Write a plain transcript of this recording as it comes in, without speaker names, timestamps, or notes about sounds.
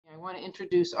want to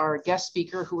introduce our guest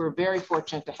speaker, who we're very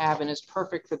fortunate to have and is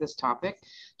perfect for this topic.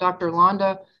 Dr.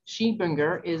 Londa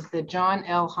Schiebinger is the John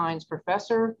L. Hines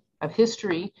Professor of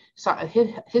History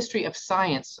of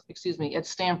Science, at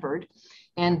Stanford,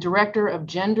 and Director of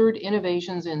Gendered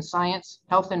Innovations in Science,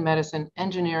 Health and Medicine,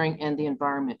 Engineering, and the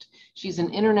Environment. She's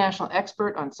an international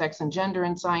expert on sex and gender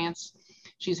in science.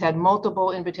 She's had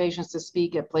multiple invitations to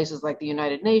speak at places like the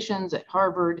United Nations, at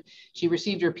Harvard. She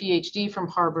received her PhD from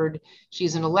Harvard.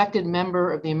 She's an elected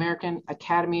member of the American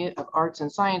Academy of Arts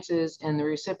and Sciences and the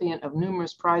recipient of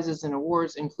numerous prizes and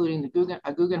awards, including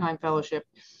a Guggenheim Fellowship.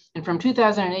 And from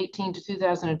 2018 to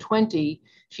 2020,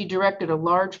 she directed a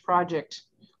large project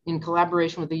in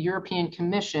collaboration with the European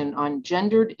Commission on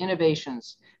gendered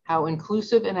innovations, how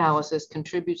inclusive analysis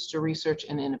contributes to research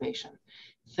and innovation.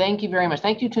 Thank you very much.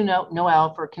 Thank you to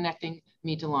Noel for connecting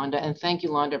me to Londa, and thank you,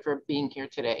 Londa, for being here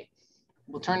today.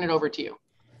 We'll turn it over to you.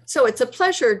 So it's a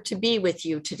pleasure to be with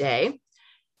you today.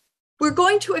 We're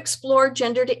going to explore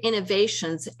gendered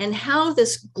innovations and how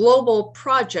this global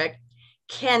project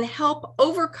can help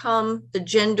overcome the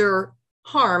gender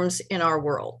harms in our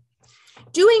world.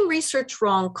 Doing research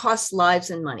wrong costs lives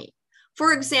and money.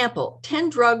 For example, 10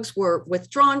 drugs were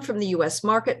withdrawn from the US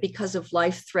market because of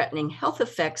life-threatening health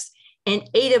effects, and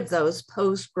 8 of those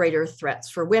posed greater threats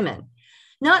for women.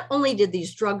 Not only did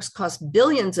these drugs cost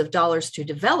billions of dollars to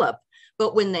develop,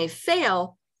 but when they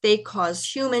fail, they cause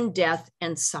human death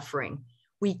and suffering.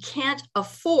 We can't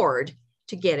afford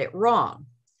to get it wrong.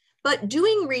 But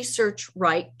doing research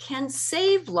right can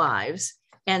save lives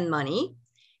and money.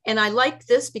 And I like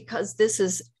this because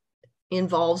this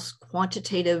involves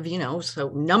quantitative, so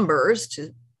numbers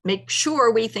to make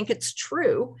sure we think it's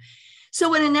true.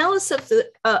 So an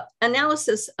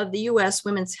analysis of the US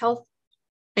Women's Health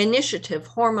Initiative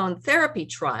hormone therapy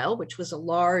trial, which was a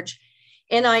large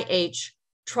NIH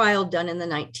trial done in the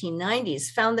 1990s,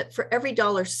 found that for every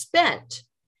dollar spent,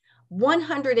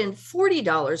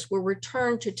 $140 were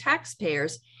returned to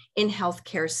taxpayers in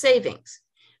healthcare savings.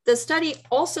 The study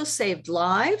also saved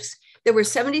lives. There were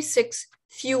 76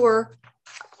 fewer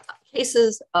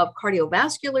cases of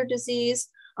cardiovascular disease,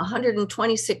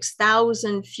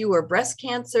 126,000 fewer breast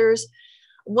cancers,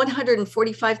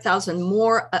 145,000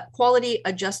 more quality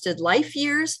adjusted life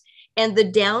years. And the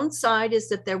downside is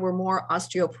that there were more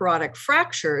osteoporotic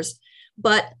fractures.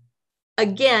 But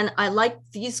again, I like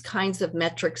these kinds of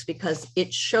metrics because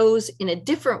it shows in a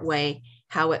different way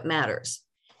how it matters.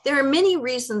 There are many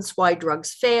reasons why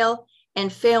drugs fail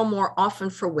and fail more often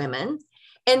for women.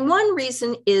 And one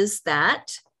reason is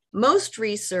that most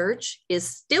research is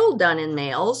still done in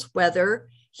males, whether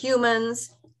humans,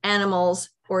 animals,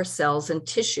 or cells and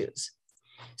tissues.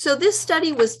 So this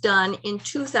study was done in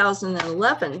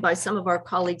 2011 by some of our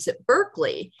colleagues at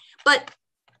Berkeley, but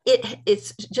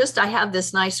it's just, I have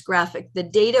this nice graphic. The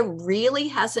data really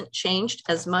hasn't changed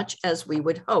as much as we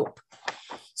would hope.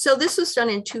 So this was done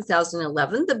in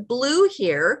 2011. The blue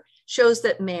here shows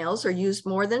that males are used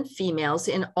more than females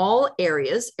in all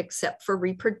areas except for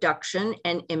reproduction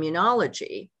and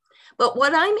immunology. But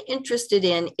what I'm interested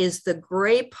in is the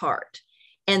gray part,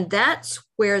 and that's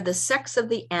where the sex of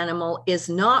the animal is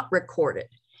not recorded.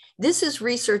 This is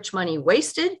research money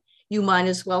wasted. You might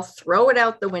as well throw it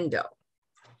out the window.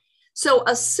 So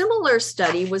a similar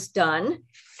study was done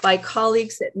by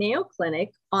colleagues at Mayo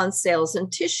Clinic on cells and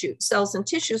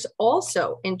tissues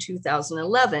also in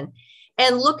 2011.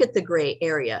 And look at the gray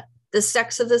area. The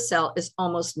sex of the cell is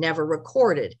almost never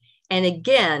recorded. And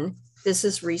again, this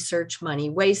is research money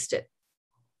wasted.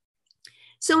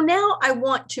 So now I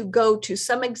want to go to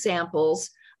some examples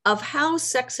of how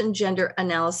sex and gender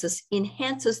analysis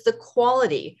enhances the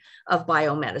quality of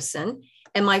biomedicine.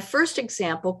 And my first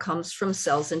example comes from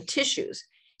cells and tissues.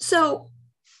 So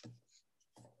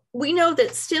we know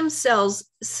that stem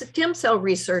cell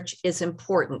research is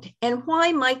important. And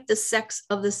why might the sex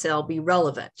of the cell be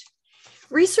relevant?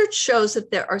 Research shows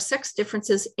that there are sex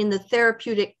differences in the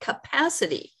therapeutic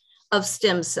capacity of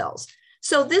stem cells.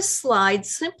 So this slide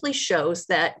simply shows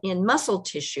that in muscle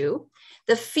tissue,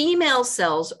 the female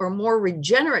cells are more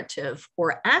regenerative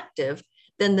or active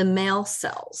than the male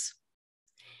cells.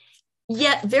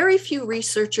 Yet very few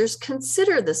researchers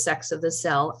consider the sex of the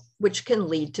cell, which can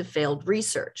lead to failed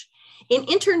research. An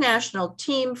international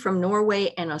team from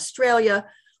Norway and Australia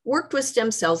worked with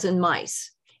stem cells in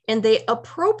mice, and they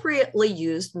appropriately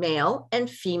used male and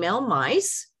female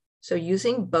mice. So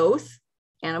using both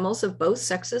animals of both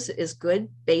sexes is good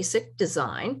basic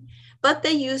design, but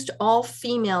they used all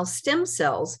female stem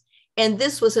cells, and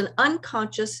this was an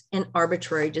unconscious and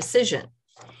arbitrary decision.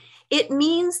 It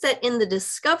means that in the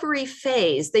discovery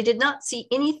phase, they did not see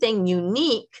anything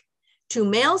unique to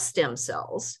male stem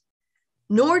cells,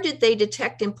 nor did they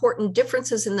detect important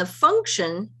differences in the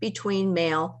function between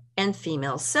male and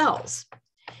female cells.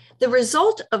 The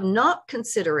result of not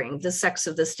considering the sex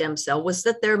of the stem cell was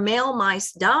that their male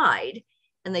mice died,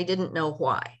 and they didn't know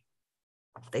why.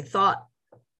 They thought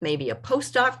maybe a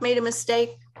postdoc made a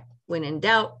mistake. When in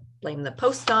doubt, blame the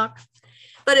postdoc.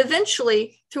 But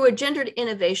eventually, through a gendered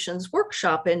innovations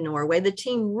workshop in Norway, the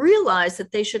team realized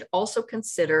that they should also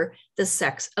consider the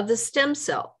sex of the stem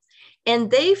cell. And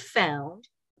they found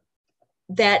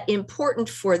that important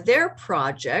for their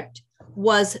project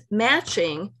was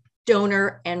matching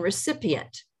donor and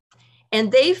recipient.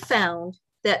 And they found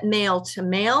that male to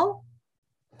male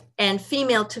and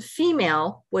female to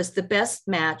female was the best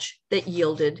match that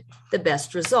yielded the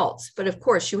best results. But of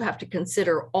course, you have to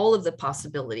consider all of the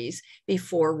possibilities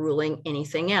before ruling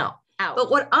anything out. But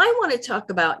what I want to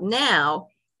talk about now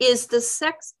is the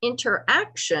sex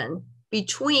interaction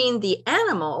between the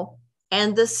animal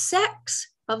and the sex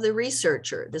of the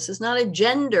researcher. This is not a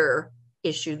gender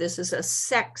issue. This is a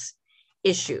sex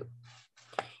issue.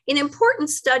 An important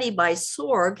study by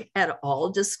Sorg et al.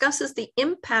 Discusses the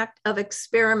impact of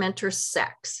experimenter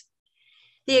sex.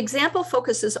 The example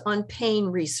focuses on pain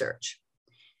research.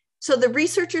 So the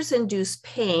researchers induce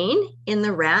pain in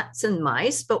the rats and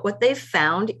mice, but what they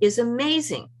found is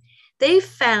amazing. They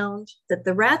found that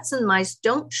the rats and mice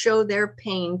don't show their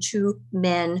pain to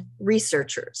men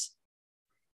researchers.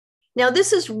 Now,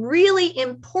 this is really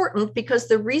important because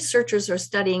the researchers are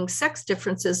studying sex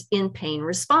differences in pain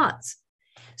response.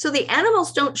 So the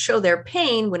animals don't show their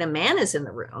pain when a man is in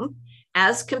the room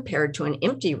as compared to an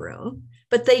empty room,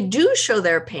 but they do show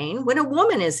their pain when a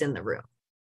woman is in the room.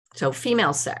 So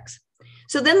female sex.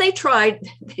 So then they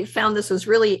found this was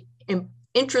really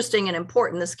interesting and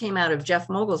important. This came out of Jeff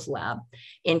Mogel's lab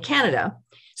in Canada.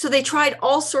 So they tried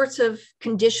all sorts of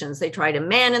conditions. They tried a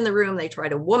man in the room, they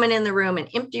tried a woman in the room, an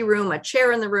empty room, a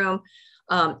chair in the room,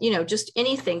 just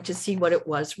anything to see what it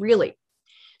was really.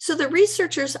 So the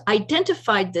researchers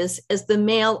identified this as the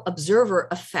male observer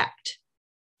effect.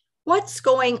 What's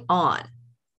going on?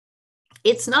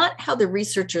 It's not how the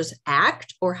researchers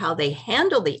act or how they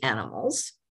handle the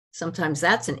animals. Sometimes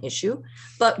that's an issue,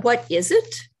 but what is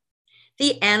it?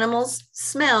 The animals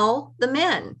smell the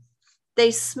men.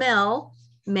 They smell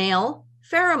male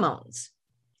pheromones.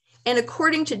 And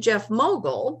according to Jeff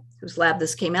Mogel, whose lab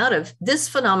this came out of, this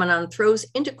phenomenon throws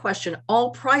into question all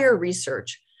prior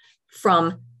research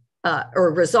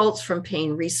or results from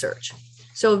pain research.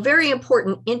 So a very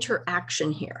important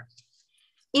interaction here.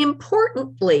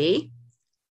 Importantly,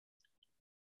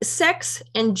 sex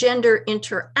and gender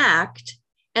interact,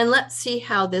 and let's see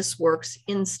how this works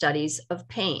in studies of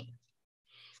pain.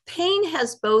 Pain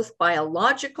has both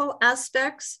biological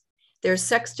aspects. There's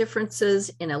sex differences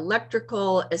in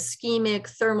electrical, ischemic,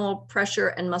 thermal, pressure,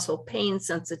 and muscle pain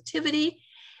sensitivity.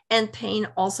 And pain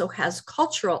also has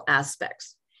cultural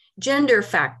aspects, gender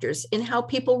factors in how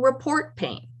people report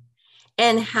pain,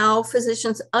 and how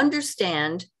physicians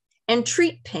understand and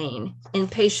treat pain in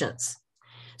patients.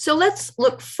 So let's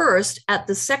look first at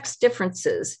the sex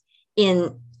differences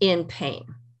in pain.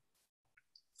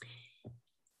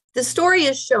 The story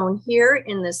is shown here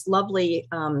in this lovely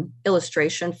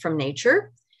illustration from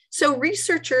Nature. So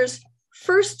researchers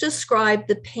first described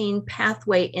the pain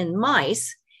pathway in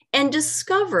mice and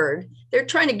discovered they're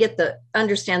trying to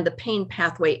understand the pain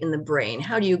pathway in the brain.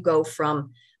 How do you go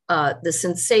from the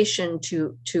sensation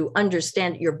to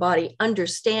understand your body,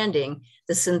 understanding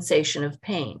the sensation of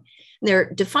pain? They're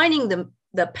defining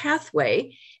the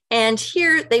pathway, and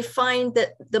here they find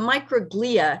that the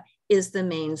microglia is the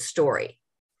main story.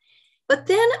 But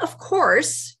then, of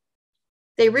course,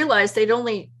 they realized they'd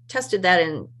only tested that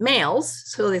in males.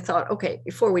 So they thought, okay,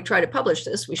 before we try to publish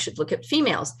this, we should look at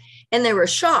females. And they were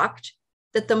shocked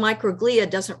that the microglia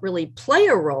doesn't really play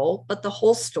a role, but the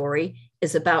whole story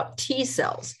is about T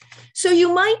cells. So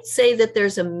you might say that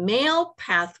there's a male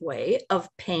pathway of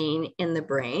pain in the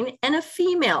brain and a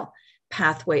female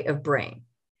pathway of brain,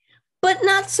 but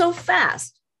not so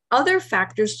fast. Other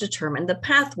factors determine the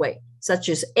pathway, such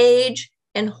as age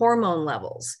and hormone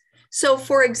levels. So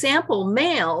for example,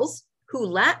 males who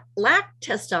lack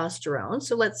testosterone,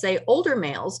 so let's say older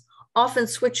males, often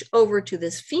switch over to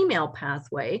this female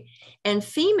pathway, and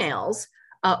females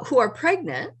who are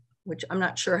pregnant, which I'm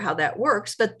not sure how that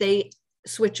works, but they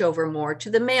switch over more to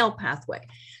the male pathway.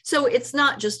 So it's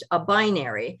not just a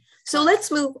binary. So let's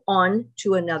move on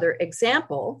to another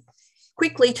example,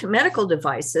 quickly to medical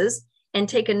devices, and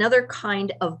take another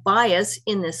kind of bias,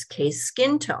 in this case,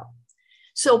 skin tone.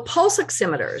 So pulse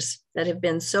oximeters that have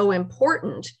been so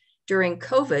important during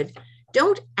COVID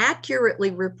don't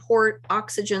accurately report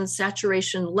oxygen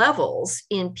saturation levels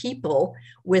in people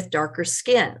with darker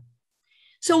skin.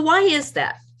 So why is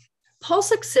that?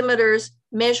 Pulse oximeters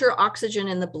measure oxygen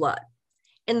in the blood.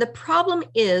 And the problem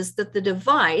is that the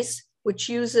device, which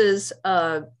uses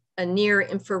a near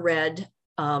infrared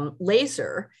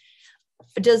laser,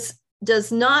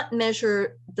 does not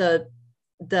measure the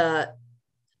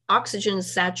oxygen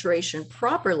saturation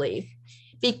properly,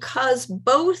 because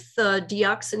both the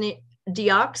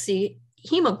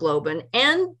deoxyhemoglobin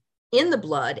and in the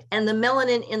blood and the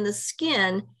melanin in the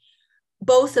skin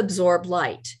both absorb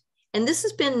light. And this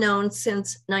has been known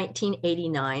since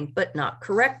 1989, but not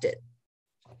corrected.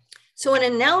 So an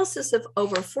analysis of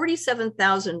over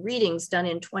 47,000 readings done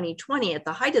in 2020 at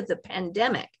the height of the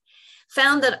pandemic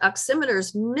found that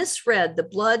oximeters misread the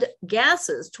blood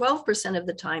gases 12% of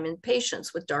the time in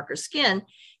patients with darker skin,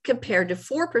 compared to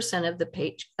 4% of the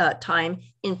time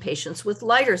in patients with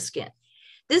lighter skin.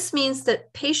 This means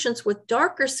that patients with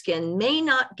darker skin may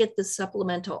not get the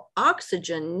supplemental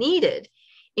oxygen needed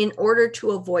in order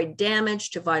to avoid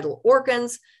damage to vital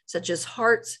organs such as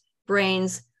hearts,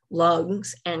 brains,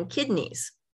 lungs, and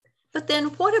kidneys. But then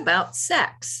what about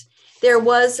sex? There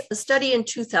was a study in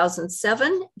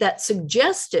 2007 that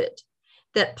suggested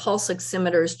that pulse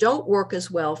oximeters don't work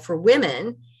as well for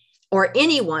women or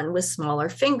anyone with smaller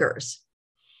fingers.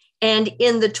 And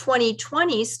in the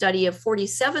 2020 study of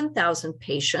 47,000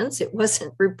 patients, it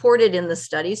wasn't reported in the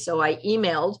study, so I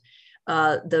emailed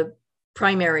the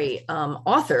primary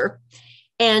author,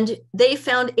 and they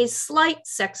found a slight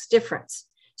sex difference.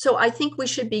 So I think we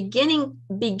should begin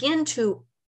to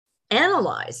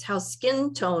analyze how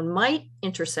skin tone might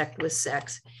intersect with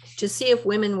sex to see if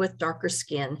women with darker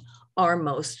skin are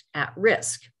most at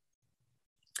risk.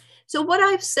 So what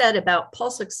I've said about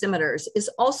pulse oximeters is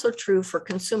also true for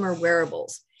consumer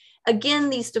wearables. Again,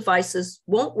 these devices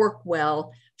won't work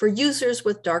well for users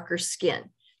with darker skin.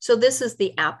 So this is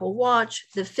the Apple Watch,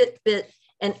 the Fitbit,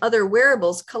 and other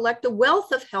wearables collect a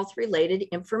wealth of health-related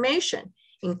information,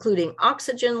 including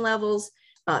oxygen levels,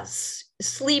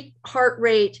 sleep, heart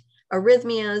rate,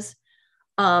 arrhythmias.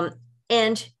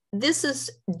 And this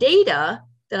is data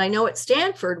that I know at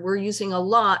Stanford we're using a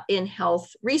lot in health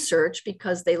research,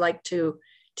 because they like to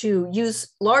use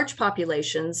large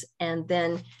populations and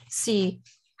then see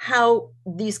how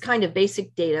these kind of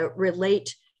basic data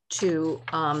relate to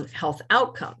health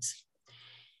outcomes.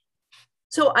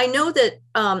 So I know that,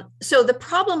 so the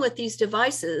problem with these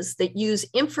devices that use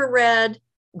infrared,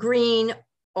 green,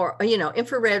 or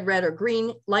infrared, red, or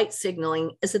green light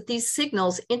signaling is that these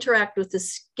signals interact with the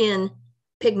skin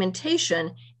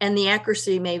pigmentation, and the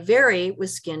accuracy may vary with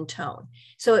skin tone.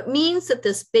 So it means that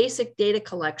this basic data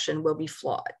collection will be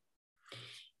flawed.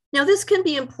 Now, this can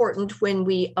be important when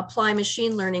we apply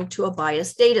machine learning to a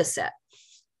biased data set.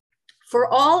 For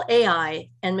all AI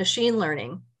and machine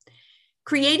learning,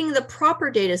 creating the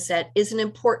proper data set is an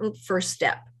important first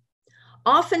step.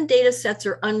 Often data sets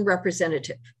are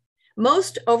unrepresentative.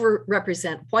 Most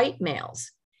overrepresent white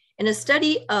males. In a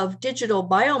study of digital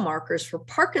biomarkers for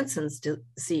Parkinson's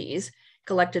disease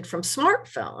collected from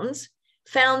smartphones,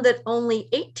 found that only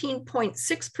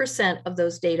 18.6% of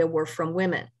those data were from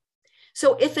women.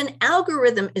 So if an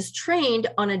algorithm is trained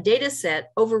on a data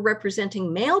set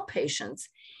overrepresenting male patients,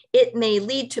 it may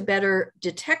lead to better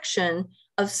detection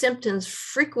of symptoms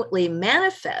frequently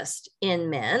manifest in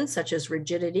men, such as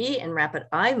rigidity and rapid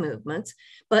eye movements,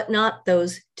 but not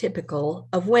those typical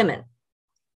of women.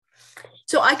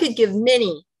 So I could give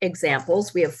many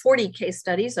examples. We have 40 case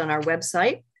studies on our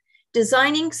website.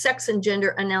 Designing sex and gender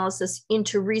analysis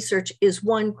into research is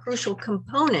one crucial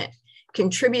component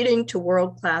contributing to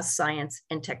world-class science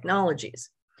and technologies.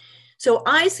 So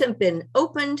eyes have been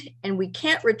opened, and we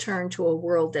can't return to a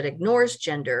world that ignores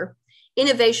gender.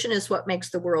 Innovation is what makes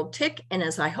the world tick. And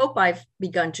as I hope I've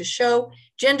begun to show,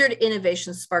 gendered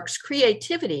innovation sparks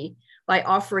creativity by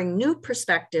offering new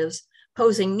perspectives,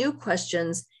 posing new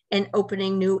questions, and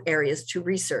opening new areas to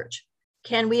research.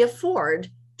 Can we afford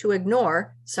to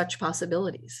ignore such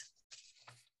possibilities?